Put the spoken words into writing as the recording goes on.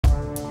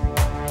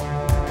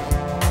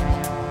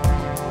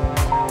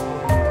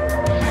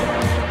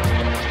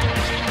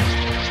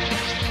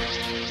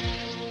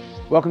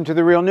Welcome to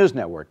the Real News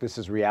Network. This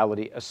is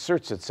Reality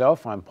Asserts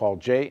Itself. I'm Paul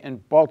Jay in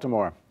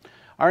Baltimore.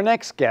 Our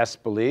next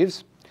guest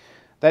believes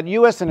that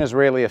U.S. and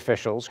Israeli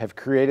officials have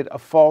created a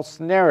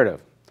false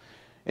narrative.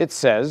 It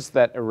says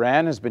that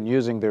Iran has been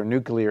using their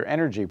nuclear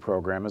energy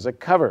program as a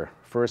cover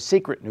for a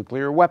secret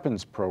nuclear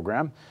weapons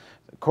program.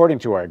 According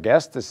to our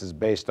guest, this is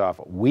based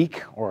off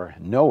weak or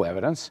no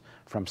evidence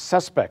from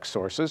suspect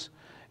sources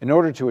in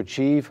order to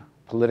achieve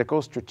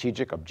political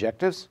strategic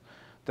objectives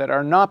that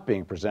are not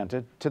being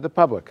presented to the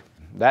public.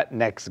 That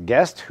next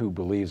guest, who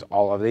believes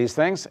all of these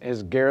things,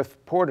 is Gareth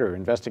Porter,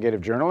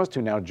 investigative journalist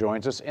who now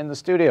joins us in the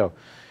studio.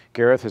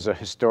 Gareth is a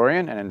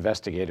historian and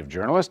investigative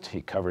journalist.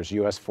 He covers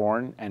U.S.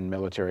 foreign and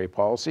military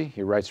policy.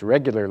 He writes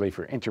regularly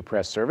for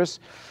Interpress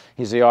Service.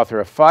 He's the author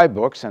of 5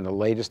 books, and the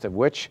latest of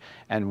which,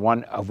 and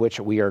one of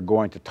which we are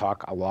going to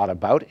talk a lot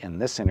about in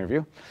this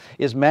interview,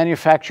 is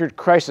Manufactured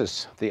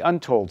Crisis, the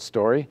untold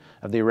story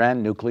of the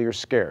Iran nuclear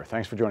scare.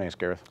 Thanks for joining us,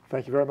 Gareth.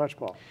 Thank you very much,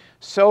 Paul.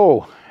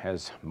 So,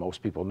 as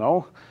most people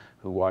know,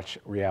 who watch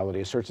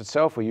Reality Asserts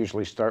Itself, we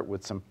usually start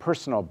with some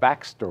personal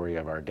backstory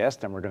of our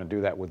guest, and we're going to do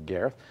that with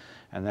Gareth,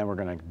 and then we're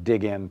going to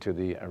dig into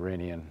the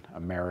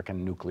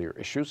Iranian-American nuclear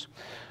issues.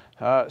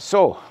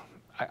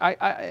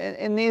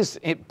 In these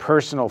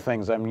personal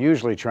things, I'm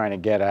usually trying to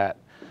get at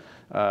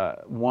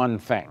one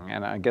thing,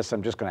 and I guess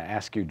I'm just going to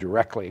ask you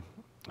directly.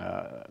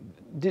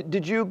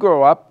 Did you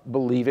grow up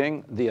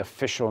believing the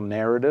official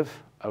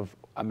narrative of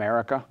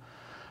America?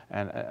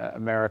 And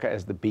America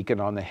as the beacon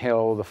on the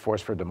hill, the force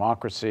for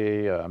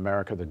democracy,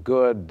 America the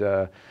good.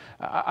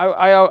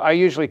 I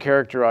usually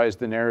characterize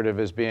the narrative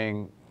as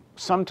being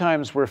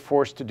sometimes we're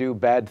forced to do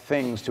bad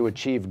things to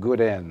achieve good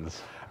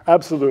ends.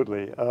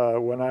 Absolutely.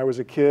 When I was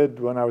a kid,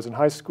 when I was in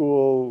high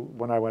school,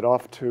 when I went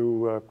off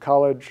to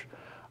college,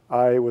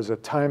 I was a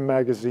Time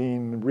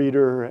magazine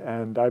reader,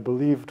 and I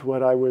believed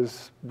what I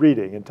was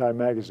reading in Time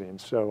magazine.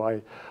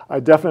 So I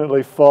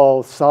definitely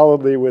fall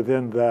solidly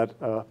within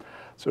that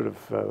sort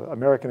of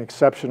American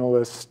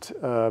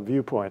exceptionalist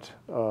viewpoint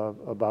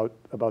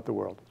about the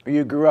world.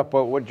 You grew up,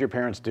 what did your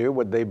parents do?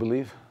 What did they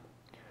believe?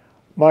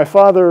 My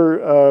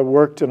father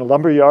worked in a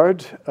lumber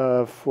yard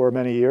for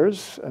many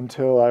years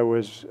until I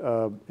was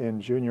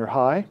in junior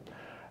high,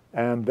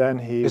 and then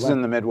he This is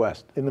in the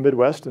Midwest? In the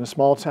Midwest, in a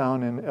small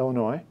town in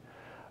Illinois.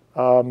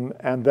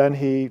 And then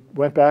he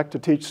went back to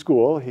teach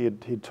school.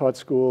 He'd taught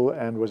school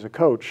and was a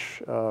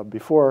coach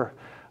before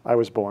I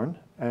was born,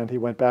 and he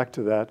went back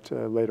to that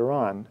later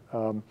on.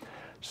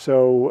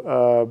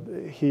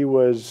 He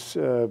was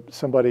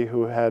somebody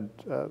who had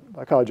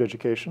a college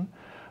education,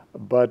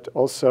 but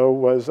also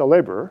was a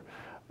laborer.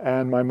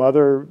 And my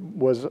mother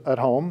was at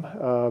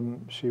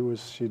home.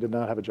 She did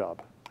not have a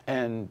job.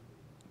 And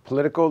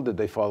political? Did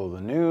they follow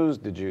the news?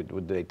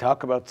 Would they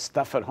talk about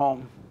stuff at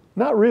home?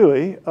 Not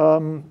really.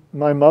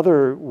 My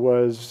mother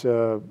was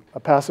a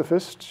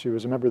pacifist. She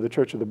was a member of the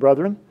Church of the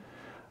Brethren.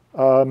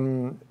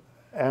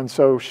 And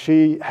so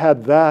she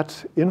had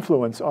that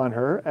influence on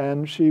her,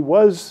 and she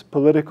was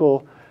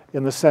political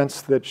in the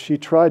sense that she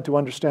tried to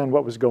understand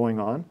what was going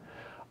on.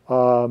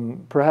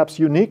 Perhaps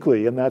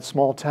uniquely in that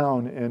small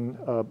town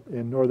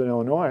in northern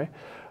Illinois,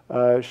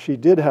 she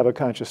did have a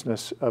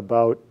consciousness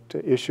about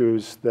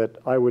issues that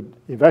I would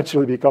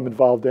eventually become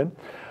involved in,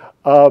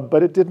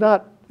 but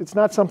it's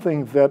not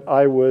something that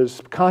I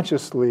was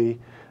consciously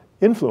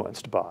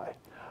influenced by.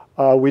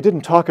 We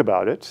didn't talk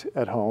about it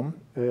at home.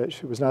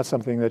 It was not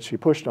something that she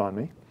pushed on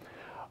me.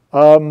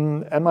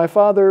 And my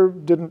father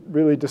didn't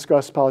really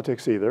discuss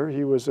politics either.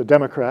 He was a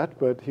Democrat,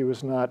 but he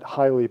was not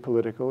highly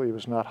political. He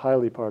was not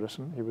highly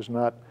partisan. He was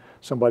not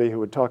somebody who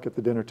would talk at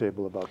the dinner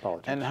table about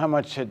politics. And how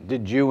much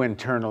did you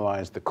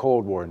internalize the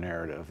Cold War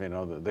narrative? You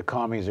know, the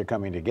commies are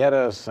coming to get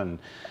us, and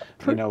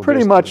you know,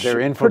 pretty much they're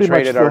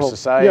infiltrated our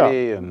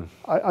society. Yeah. And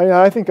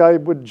I think I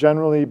would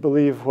generally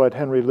believe what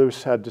Henry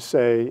Luce had to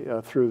say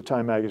through the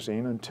Time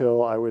magazine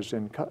until I was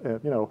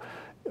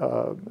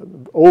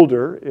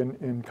older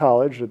in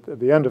college, at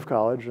the end of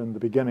college and the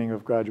beginning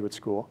of graduate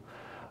school.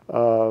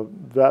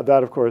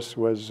 That of course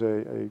was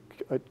a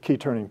key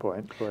turning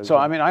point. So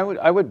I mean,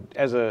 I would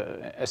as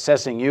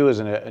assessing you as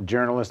a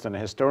journalist and a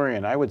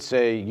historian, I would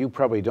say you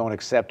probably don't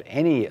accept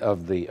any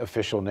of the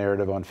official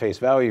narrative on face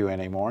value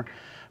anymore.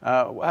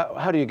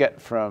 How do you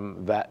get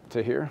from that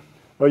to here?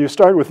 Well, you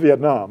start with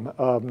Vietnam.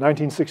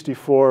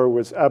 1964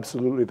 was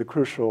absolutely the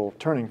crucial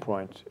turning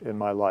point in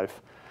my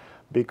life,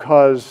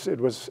 because it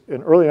was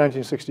in early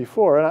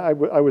 1964,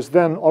 and I was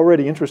then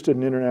already interested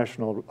in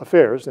international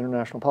affairs,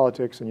 international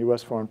politics, and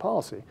U.S. foreign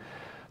policy.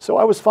 So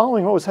I was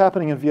following what was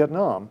happening in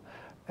Vietnam,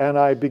 and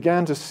I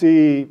began to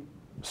see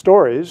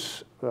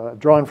stories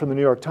drawn from the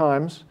New York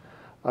Times.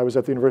 I was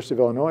at the University of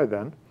Illinois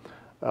then,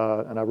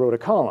 and I wrote a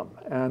column.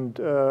 And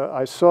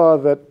I saw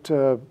that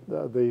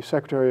the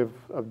Secretary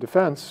of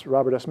Defense,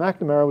 Robert S.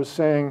 McNamara, was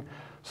saying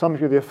something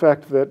to the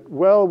effect that,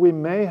 well, we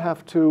may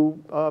have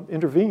to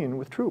intervene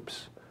with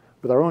troops,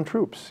 with our own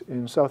troops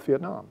in South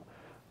Vietnam.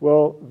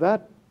 Well,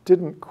 that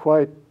didn't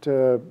quite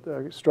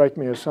strike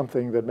me as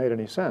something that made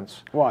any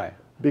sense. Why?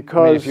 Because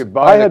I mean, if you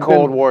buy the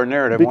Cold War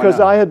narrative, because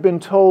why not? I had been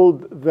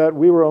told that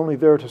we were only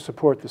there to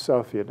support the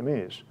South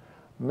Vietnamese.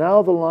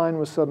 Now the line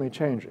was suddenly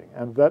changing,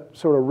 and that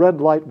sort of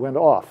red light went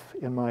off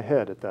in my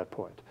head at that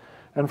point.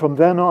 And from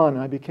then on,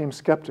 I became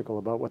skeptical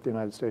about what the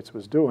United States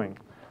was doing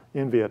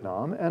in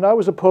Vietnam, and I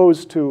was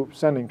opposed to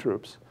sending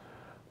troops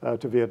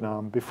to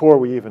Vietnam before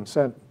we even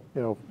sent,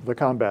 the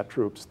combat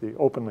troops, the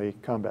openly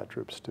combat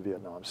troops to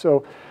Vietnam.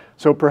 So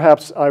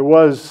perhaps I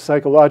was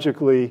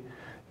psychologically,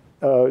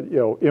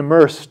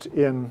 immersed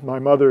in my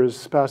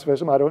mother's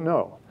pacifism. I don't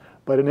know,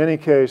 but in any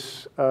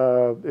case,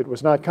 it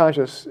was not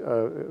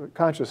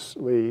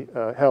consciously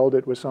held.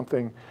 It was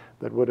something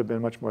that would have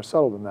been much more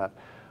subtle than that.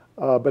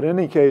 But in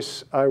any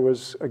case, I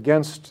was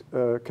against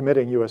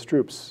committing U.S.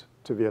 troops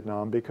to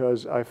Vietnam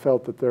because I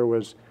felt that there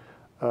was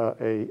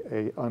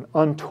an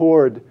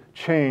untoward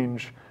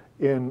change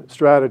in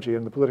strategy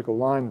and the political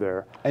line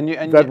there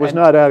that was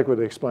not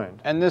adequately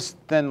explained. And this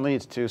then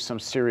leads to some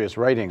serious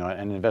writing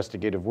and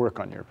investigative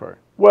work on your part.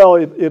 Well,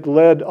 it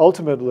led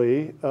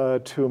ultimately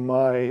to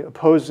my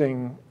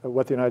opposing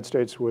what the United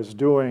States was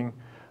doing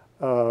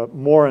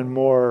more and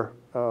more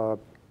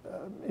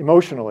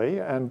emotionally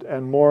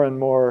and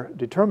more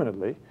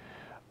determinedly.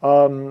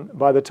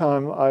 By the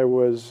time I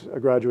was a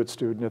graduate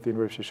student at the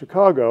University of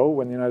Chicago,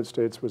 when the United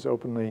States was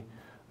openly,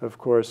 of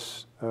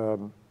course,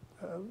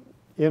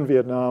 in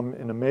Vietnam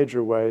in a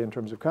major way in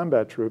terms of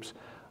combat troops,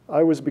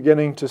 I was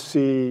beginning to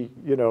see,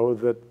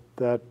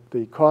 that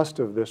the cost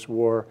of this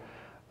war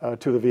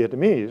to the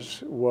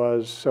Vietnamese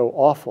was so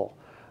awful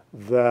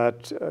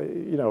that,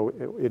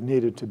 it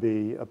needed to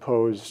be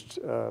opposed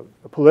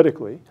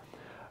politically.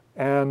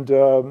 And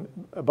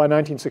by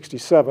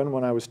 1967,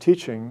 when I was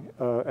teaching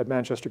at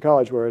Manchester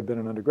College, where I'd been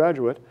an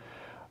undergraduate,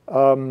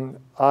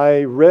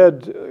 I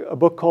read a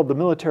book called The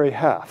Military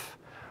Half,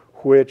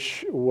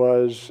 which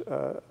was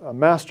a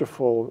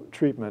masterful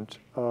treatment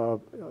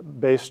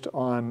based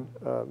on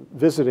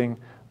visiting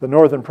the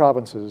northern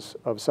provinces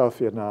of South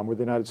Vietnam, where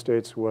the United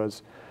States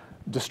was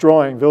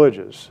destroying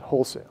villages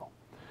wholesale.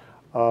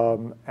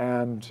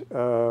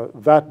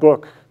 That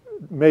book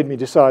made me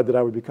decide that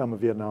I would become a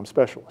Vietnam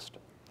specialist,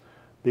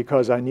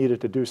 because I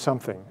needed to do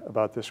something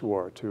about this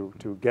war,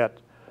 to get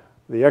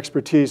the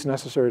expertise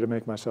necessary to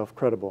make myself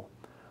credible,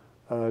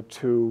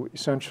 to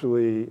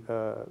essentially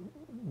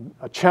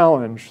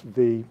challenge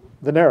the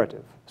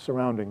narrative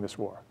surrounding this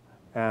war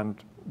and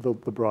the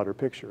broader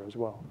picture as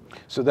well.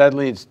 So that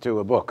leads to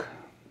a book.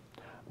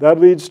 That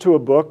leads to a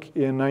book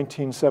in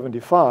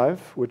 1975,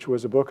 which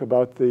was a book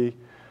about the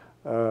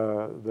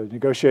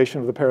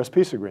negotiation of the Paris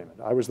Peace Agreement.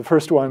 I was the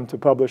first one to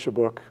publish a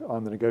book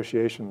on the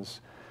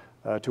negotiations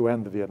to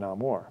end the Vietnam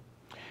War.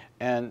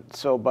 And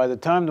so by the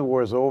time the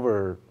war is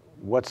over,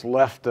 what's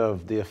left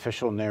of the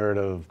official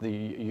narrative?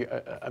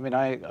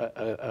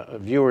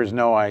 Viewers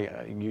know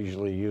I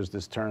usually use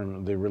this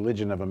term, the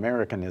religion of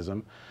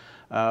Americanism.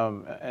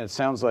 It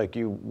sounds like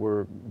you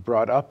were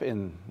brought up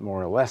in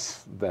more or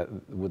less that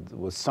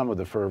with some of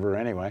the fervor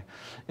anyway.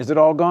 Is it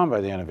all gone by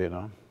the end of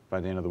Vietnam,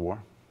 by the end of the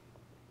war?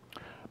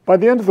 By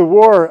the end of the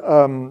war,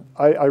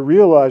 I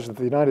realized that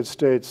the United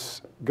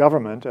States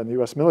government and the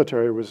U.S.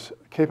 military was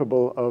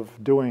capable of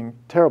doing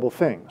terrible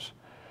things,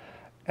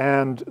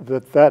 and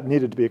that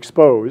needed to be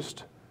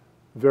exposed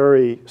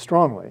very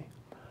strongly.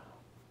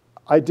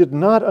 I did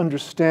not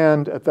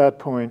understand at that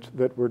point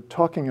that we're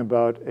talking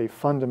about a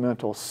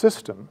fundamental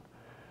system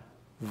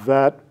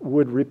that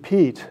would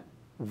repeat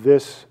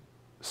this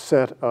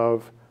set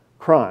of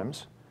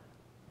crimes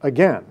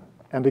again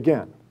and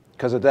again.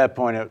 Because at that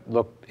point,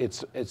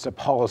 it's a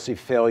policy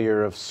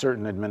failure of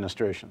certain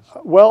administrations.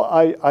 Well,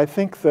 I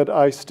think that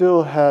I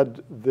still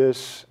had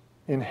this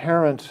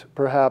inherent,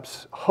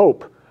 perhaps,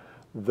 hope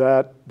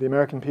that the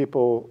American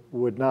people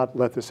would not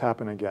let this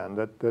happen again,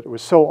 that it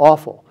was so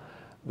awful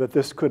that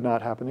this could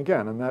not happen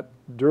again, and that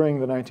during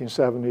the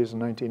 1970s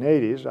and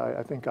 1980s,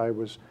 I think I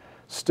was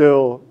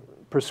still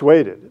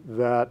persuaded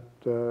that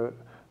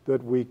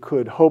we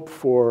could hope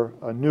for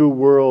a new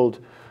world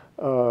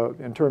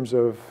in terms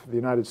of the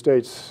United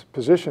States'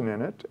 position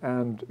in it,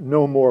 and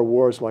no more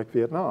wars like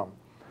Vietnam.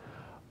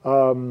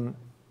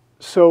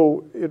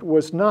 So it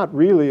was not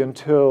really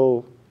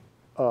until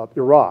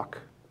Iraq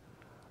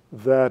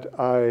that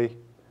I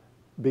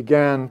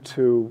began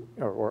to,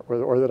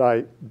 or that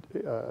I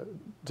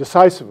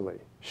decisively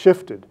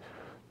shifted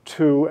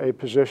to a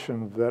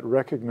position that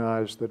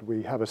recognized that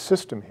we have a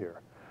system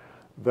here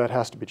that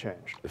has to be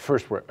changed. The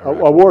first war.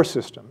 A war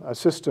system, a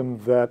system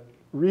that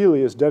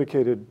really is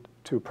dedicated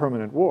to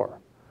permanent war,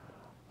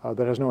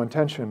 that has no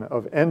intention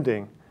of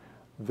ending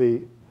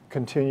the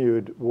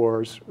continued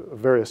wars of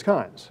various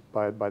kinds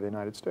by the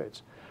United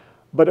States.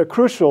 But a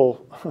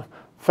crucial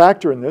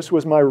factor in this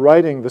was my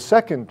writing the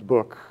second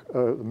book,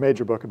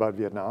 major book about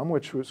Vietnam,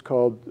 which was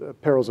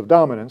called Perils of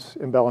Dominance,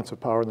 Imbalance of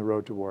Power and the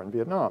Road to War in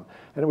Vietnam.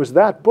 And it was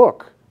that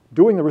book,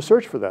 doing the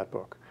research for that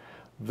book,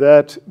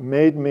 that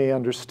made me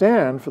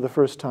understand for the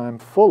first time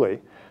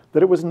fully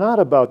that it was not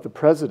about the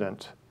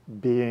president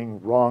being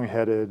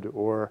wrong-headed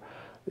or,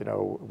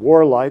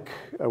 warlike,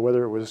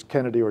 whether it was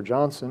Kennedy or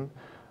Johnson.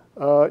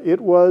 It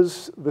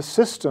was the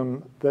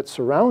system that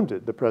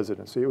surrounded the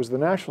presidency. It was the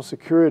national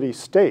security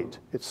state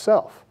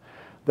itself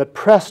that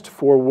pressed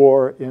for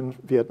war in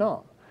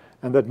Vietnam.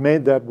 and that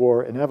made that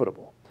war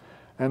inevitable.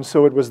 And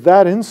so it was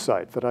that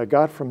insight that I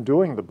got from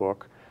doing the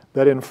book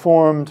that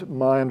informed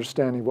my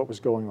understanding of what was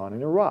going on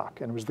in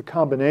Iraq. And it was the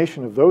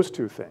combination of those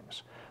two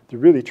things that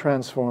really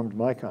transformed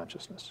my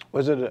consciousness.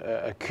 Was it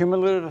a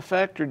cumulative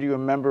effect, or do you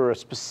remember a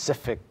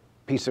specific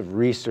piece of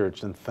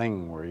research and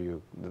thing where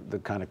the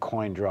kind of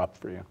coin dropped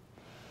for you?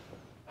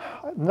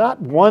 Not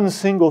one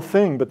single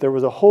thing, but there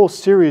was a whole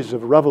series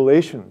of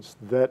revelations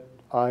that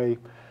I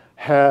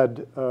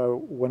had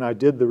when I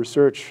did the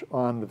research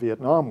on the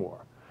Vietnam War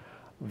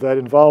that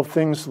involved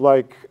things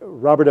like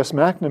Robert S.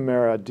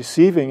 McNamara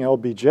deceiving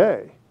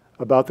LBJ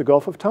about the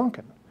Gulf of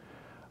Tonkin.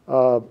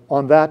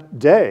 On that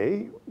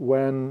day,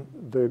 when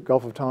the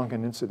Gulf of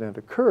Tonkin incident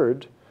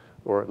occurred,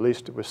 or at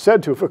least it was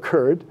said to have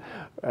occurred,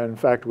 and in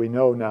fact we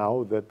know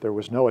now that there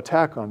was no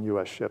attack on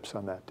US ships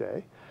on that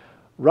day,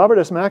 Robert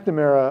S.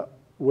 McNamara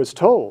was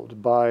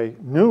told by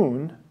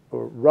noon,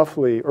 or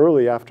roughly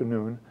early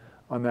afternoon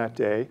on that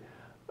day,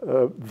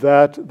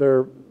 that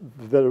there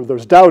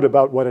was doubt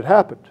about what had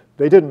happened.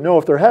 They didn't know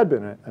if there had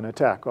been an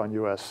attack on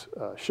US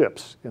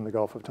ships in the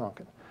Gulf of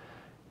Tonkin.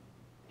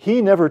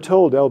 He never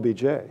told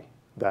LBJ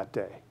that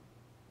day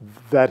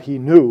that he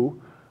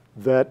knew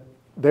that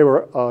they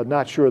were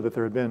not sure that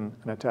there had been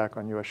an attack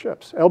on US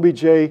ships.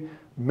 LBJ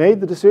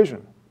made the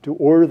decision to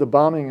order the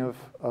bombing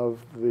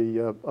of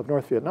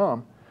North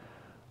Vietnam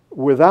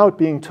without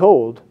being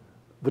told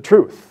the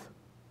truth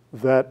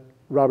that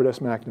Robert S.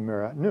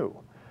 McNamara knew.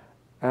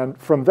 And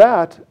from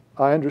that,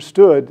 I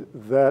understood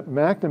that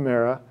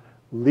McNamara,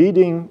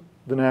 leading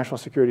the national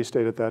security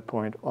state at that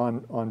point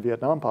on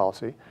Vietnam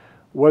policy,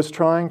 was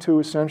trying to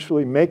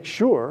essentially make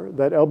sure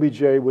that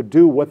LBJ would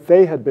do what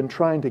they had been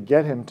trying to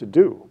get him to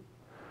do,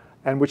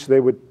 and which they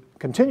would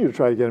continue to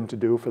try to get him to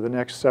do for the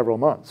next several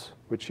months,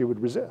 which he would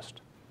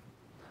resist.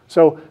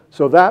 So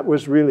that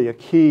was really a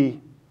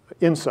key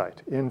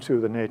insight into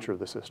the nature of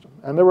the system.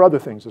 And there were other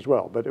things as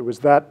well, but it was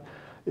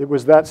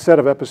that set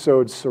of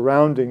episodes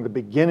surrounding the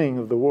beginning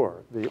of the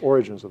war, the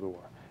origins of the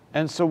war.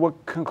 And so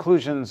what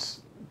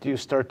conclusions do you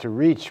start to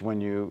reach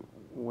when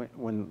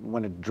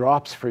it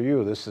drops for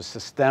you? This is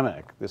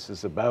systemic. This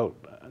is about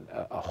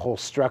a whole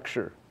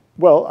structure.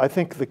 Well, I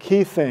think the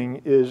key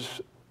thing is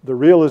the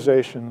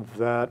realization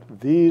that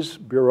these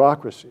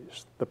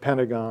bureaucracies, the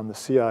Pentagon, the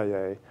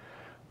CIA,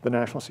 the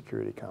National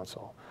Security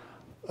Council,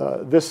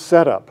 this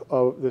setup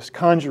of this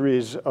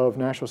congeries of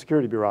national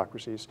security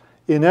bureaucracies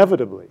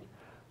inevitably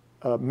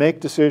make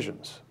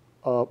decisions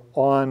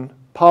on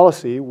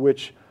policy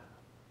which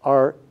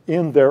are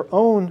in their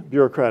own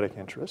bureaucratic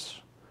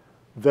interests,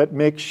 that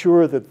make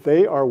sure that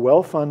they are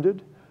well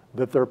funded,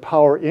 that their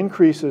power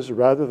increases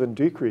rather than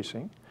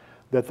decreasing,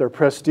 that their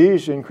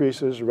prestige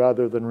increases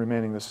rather than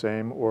remaining the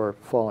same or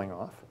falling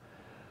off.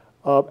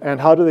 And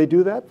how do they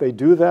do that? They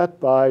do that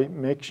by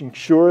making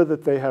sure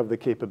that they have the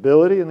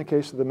capability, in the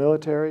case of the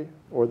military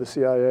or the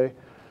CIA,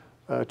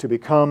 to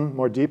become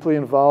more deeply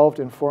involved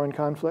in foreign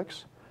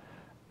conflicts.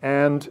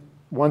 And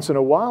once in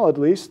a while, at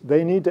least,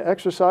 they need to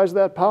exercise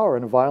that power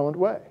in a violent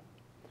way.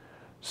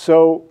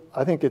 So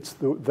I think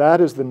that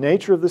is the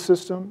nature of the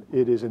system.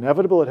 It is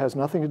inevitable. It has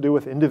nothing to do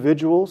with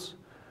individuals.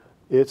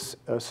 It's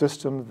a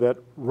system that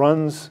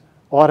runs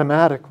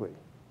automatically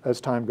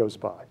as time goes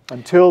by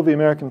until the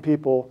American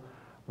people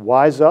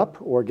wise up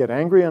or get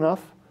angry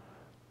enough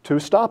to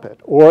stop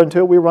it, or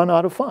until we run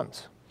out of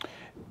funds.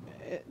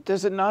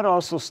 Does it not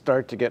also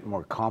start to get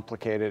more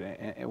complicated?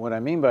 And what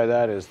I mean by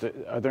that is,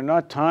 are there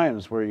not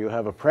times where you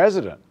have a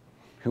president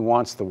who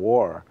wants the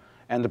war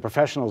and the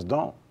professionals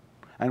don't?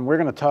 And we're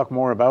going to talk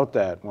more about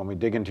that when we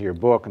dig into your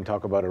book and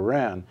talk about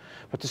Iran.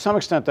 But to some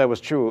extent, that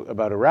was true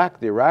about Iraq,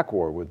 the Iraq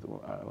War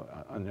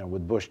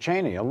with Bush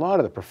Cheney. A lot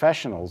of the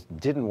professionals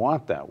didn't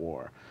want that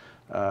war.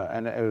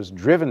 And it was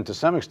driven to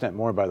some extent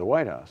more by the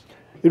White House.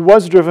 It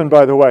was driven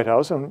by the White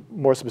House, and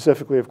more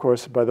specifically, of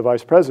course, by the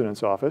Vice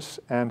President's office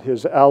and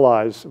his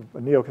allies,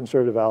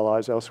 neoconservative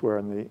allies elsewhere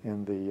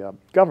in the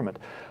government.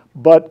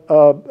 But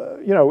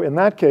in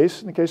that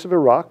case, in the case of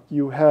Iraq,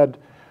 you had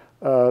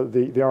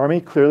the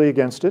Army clearly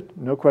against it,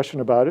 no question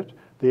about it.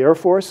 The Air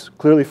Force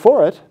clearly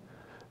for it,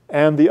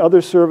 and the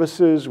other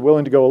services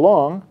willing to go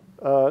along,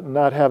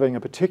 not having a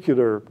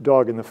particular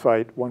dog in the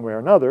fight one way or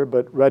another,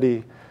 but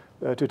ready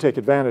to take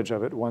advantage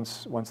of it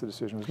once the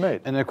decision was made.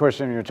 And of course,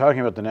 when you're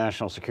talking about the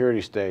national security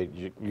state,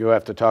 you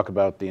have to talk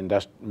about the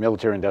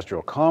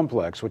military-industrial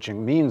complex, which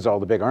means all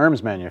the big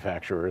arms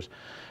manufacturers,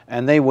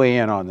 and they weigh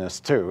in on this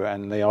too,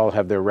 and they all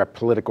have their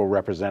political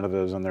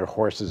representatives and their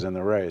horses in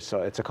the race.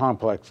 So it's a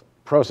complex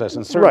process,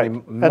 and certainly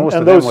right. most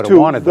of them would have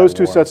wanted that those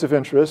two war. sets of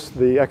interests,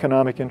 the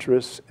economic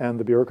interests and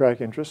the bureaucratic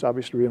interests,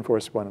 obviously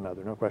reinforce one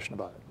another, no question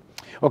about it.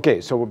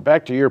 Okay, so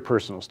back to your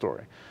personal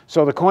story.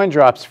 So the coin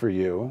drops for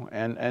you,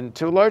 and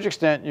to a large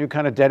extent, you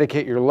kind of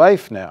dedicate your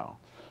life now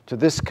to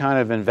this kind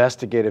of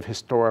investigative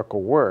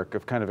historical work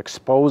of kind of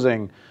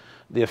exposing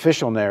the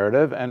official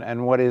narrative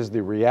and what is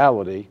the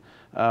reality.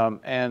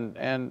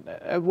 And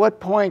at what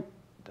point,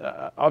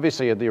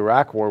 obviously the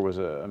Iraq War was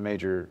a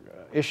major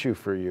issue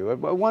for you. At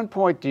one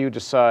point, do you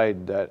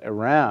decide that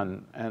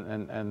Iran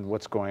and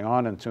what's going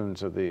on in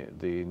terms of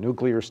the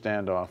nuclear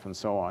standoff and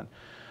so on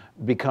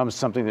becomes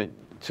something that,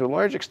 to a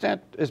large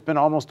extent, has been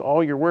almost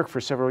all your work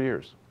for several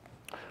years?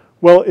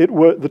 Well, it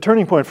was the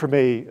turning point for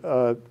me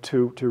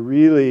to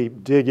really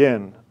dig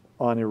in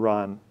on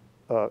Iran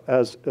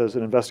as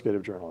an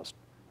investigative journalist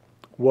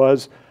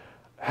was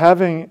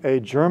having a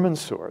German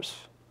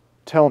source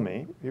tell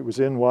me, it was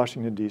in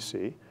Washington,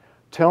 D.C.,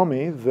 tell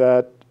me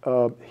that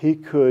he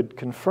could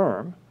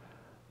confirm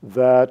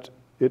that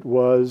it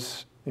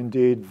was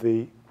indeed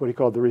what he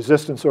called the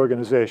resistance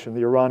organization,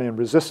 the Iranian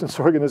resistance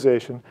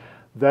organization,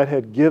 that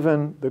had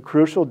given the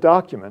crucial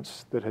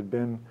documents that had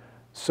been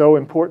so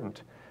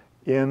important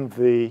in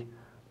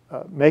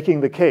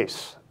making the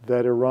case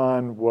that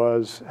Iran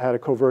had a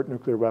covert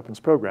nuclear weapons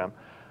program,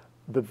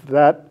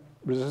 that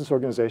resistance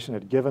organization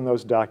had given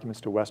those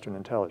documents to Western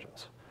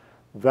intelligence.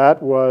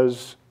 That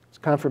was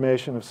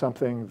confirmation of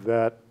something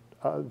that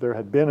there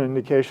had been an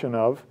indication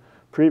of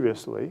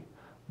previously,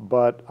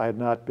 but I had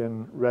not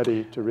been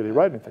ready to really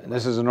write anything.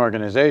 This is an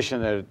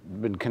organization that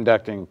had been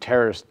conducting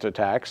terrorist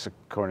attacks,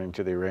 according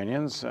to the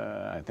Iranians.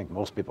 I think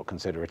most people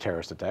consider it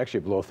terrorist attacks.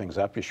 You blow things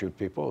up, you shoot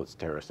people, it's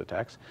terrorist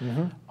attacks,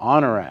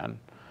 on Iran.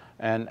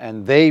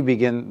 And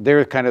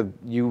they're kind of,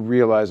 you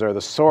realize, are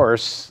the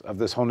source of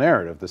this whole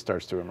narrative that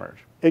starts to emerge.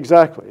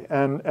 Exactly.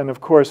 And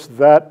of course,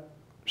 that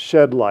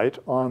shed light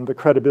on the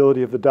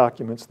credibility of the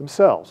documents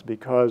themselves,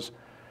 because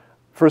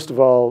first of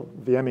all,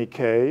 the MEK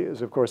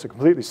is, of course, a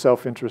completely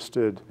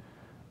self-interested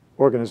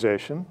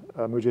organization.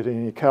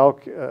 Mujahideen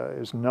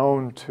Khalq is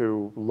known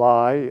to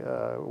lie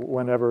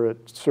whenever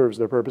it serves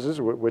their purposes,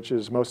 which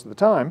is most of the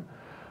time.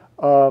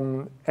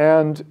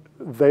 And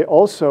they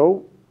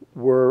also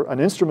were an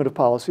instrument of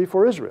policy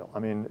for Israel. I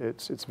mean,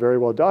 it's very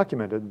well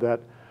documented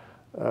that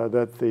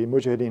the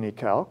Mujahideen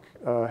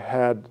Khalq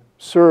had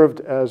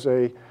served as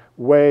a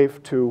way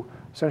to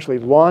essentially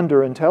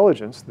launder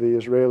intelligence the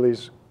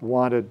Israelis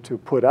wanted to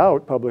put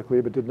out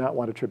publicly but did not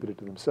want to attribute it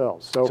to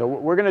themselves. So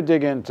we're going to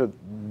dig into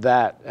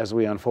that as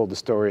we unfold the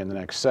story in the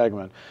next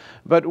segment.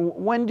 But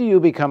when do you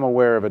become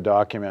aware of a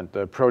document,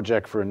 the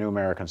Project for a New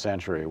American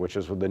Century, which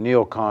is with the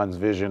neocons'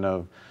 vision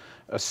of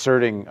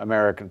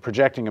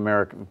projecting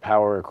American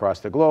power across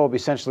the globe?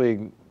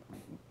 Essentially,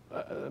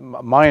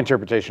 my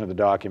interpretation of the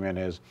document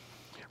is,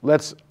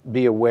 let's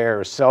be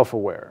aware,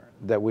 self-aware,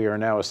 that we are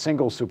now a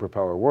single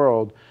superpower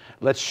world.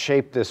 Let's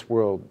shape this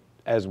world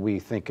as we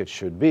think it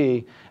should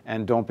be,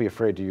 and don't be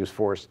afraid to use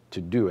force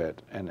to do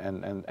it.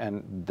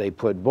 And they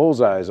put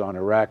bullseyes on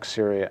Iraq,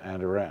 Syria,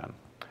 and Iran.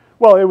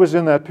 Well, it was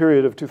in that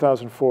period of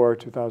 2004,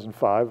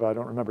 2005. I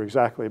don't remember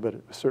exactly, but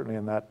it was certainly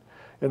in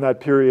that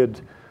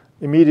period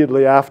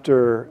immediately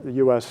after the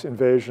U.S.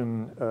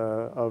 invasion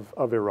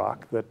of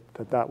Iraq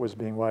that was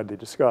being widely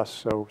discussed.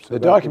 So the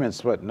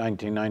document's what,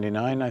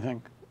 1999, I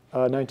think?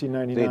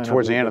 1999.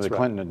 Towards the end of the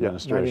Clinton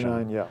administration. Yeah,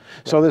 99, yeah.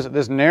 So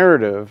this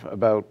narrative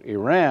about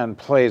Iran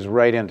plays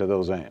right into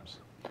those aims.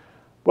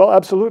 Well,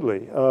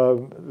 absolutely.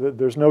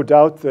 There's no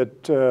doubt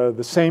that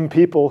the same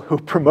people who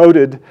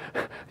promoted,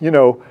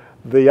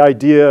 the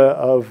idea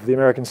of the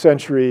American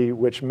century,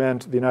 which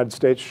meant the United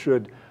States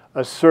should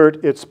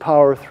assert its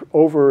power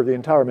over the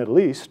entire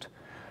Middle East,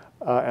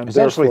 and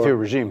essentially through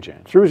regime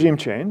change. Through regime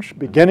change,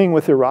 beginning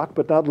with Iraq,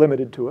 but not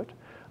limited to it.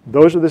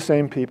 Those are the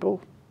same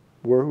people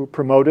who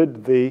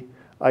promoted the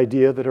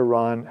idea that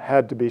Iran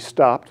had to be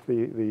stopped,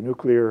 the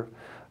nuclear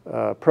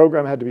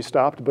program had to be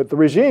stopped, but the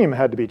regime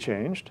had to be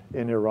changed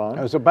in Iran.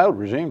 It was about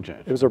regime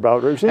change. It was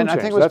about regime change. And I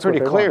think it was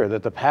pretty clear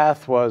that the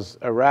path was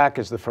Iraq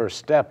is the first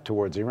step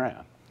towards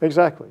Iran.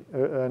 Exactly.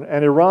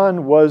 And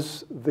Iran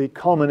was the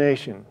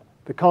culminating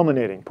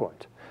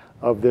point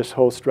of this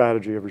whole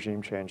strategy of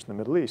regime change in the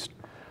Middle East.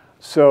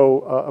 So,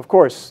 of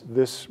course,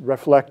 this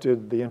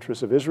reflected the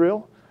interests of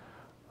Israel.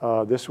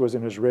 This was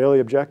an Israeli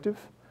objective.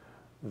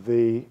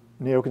 The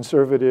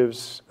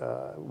neoconservatives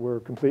were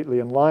completely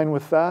in line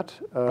with that.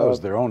 It was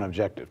their own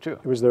objective, too.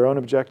 It was their own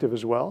objective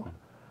as well.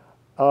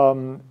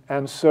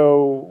 And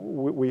so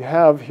we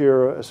have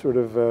here a sort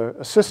of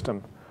a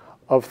system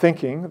of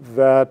thinking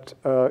that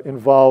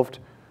involved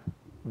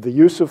the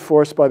use of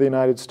force by the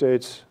United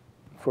States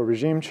for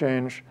regime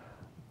change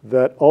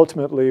that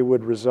ultimately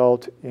would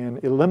result in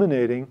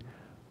eliminating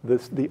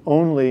the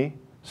only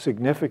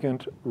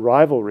significant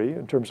rivalry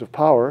in terms of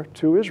power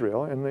to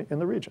Israel in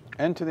the region.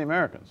 And to the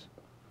Americans.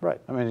 Right.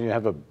 I mean,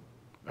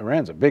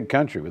 Iran's a big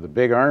country with a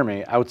big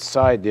army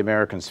outside the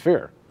American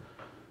sphere.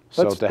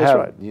 So that's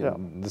right.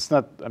 It's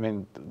not, I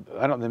mean,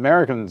 the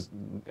Americans,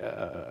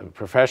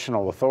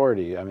 professional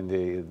authority, I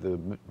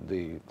mean,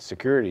 the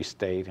security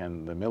state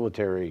and the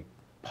military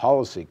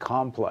policy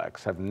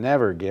complex have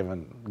never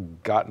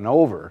gotten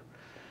over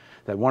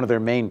that one of their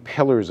main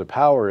pillars of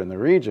power in the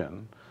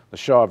region, the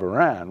Shah of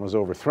Iran, was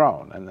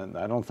overthrown. And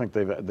I don't think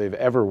they've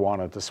ever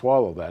wanted to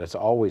swallow that. It's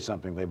always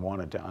something they've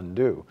wanted to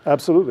undo.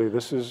 Absolutely.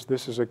 This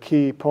is a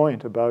key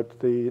point about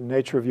the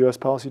nature of U.S.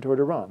 policy toward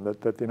Iran,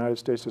 that the United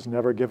States has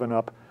never given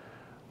up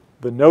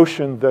the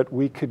notion that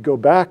we could go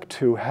back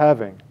to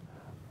having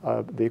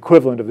the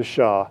equivalent of the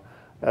Shah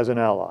as an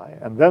ally.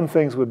 And then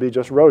things would be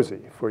just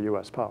rosy for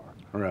US power.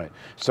 Right.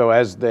 So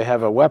as they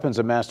have a weapons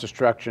of mass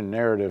destruction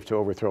narrative to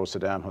overthrow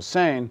Saddam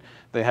Hussein,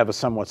 they have a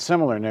somewhat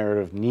similar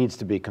narrative needs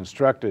to be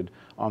constructed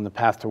on the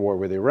path to war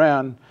with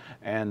Iran.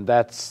 And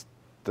that's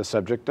the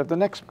subject of the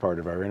next part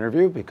of our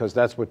interview, because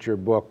that's what your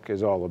book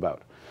is all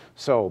about.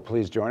 So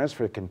please join us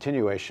for the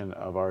continuation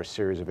of our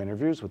series of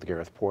interviews with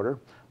Gareth Porter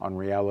on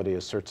Reality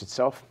Asserts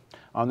Itself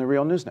on the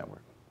Real News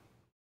Network.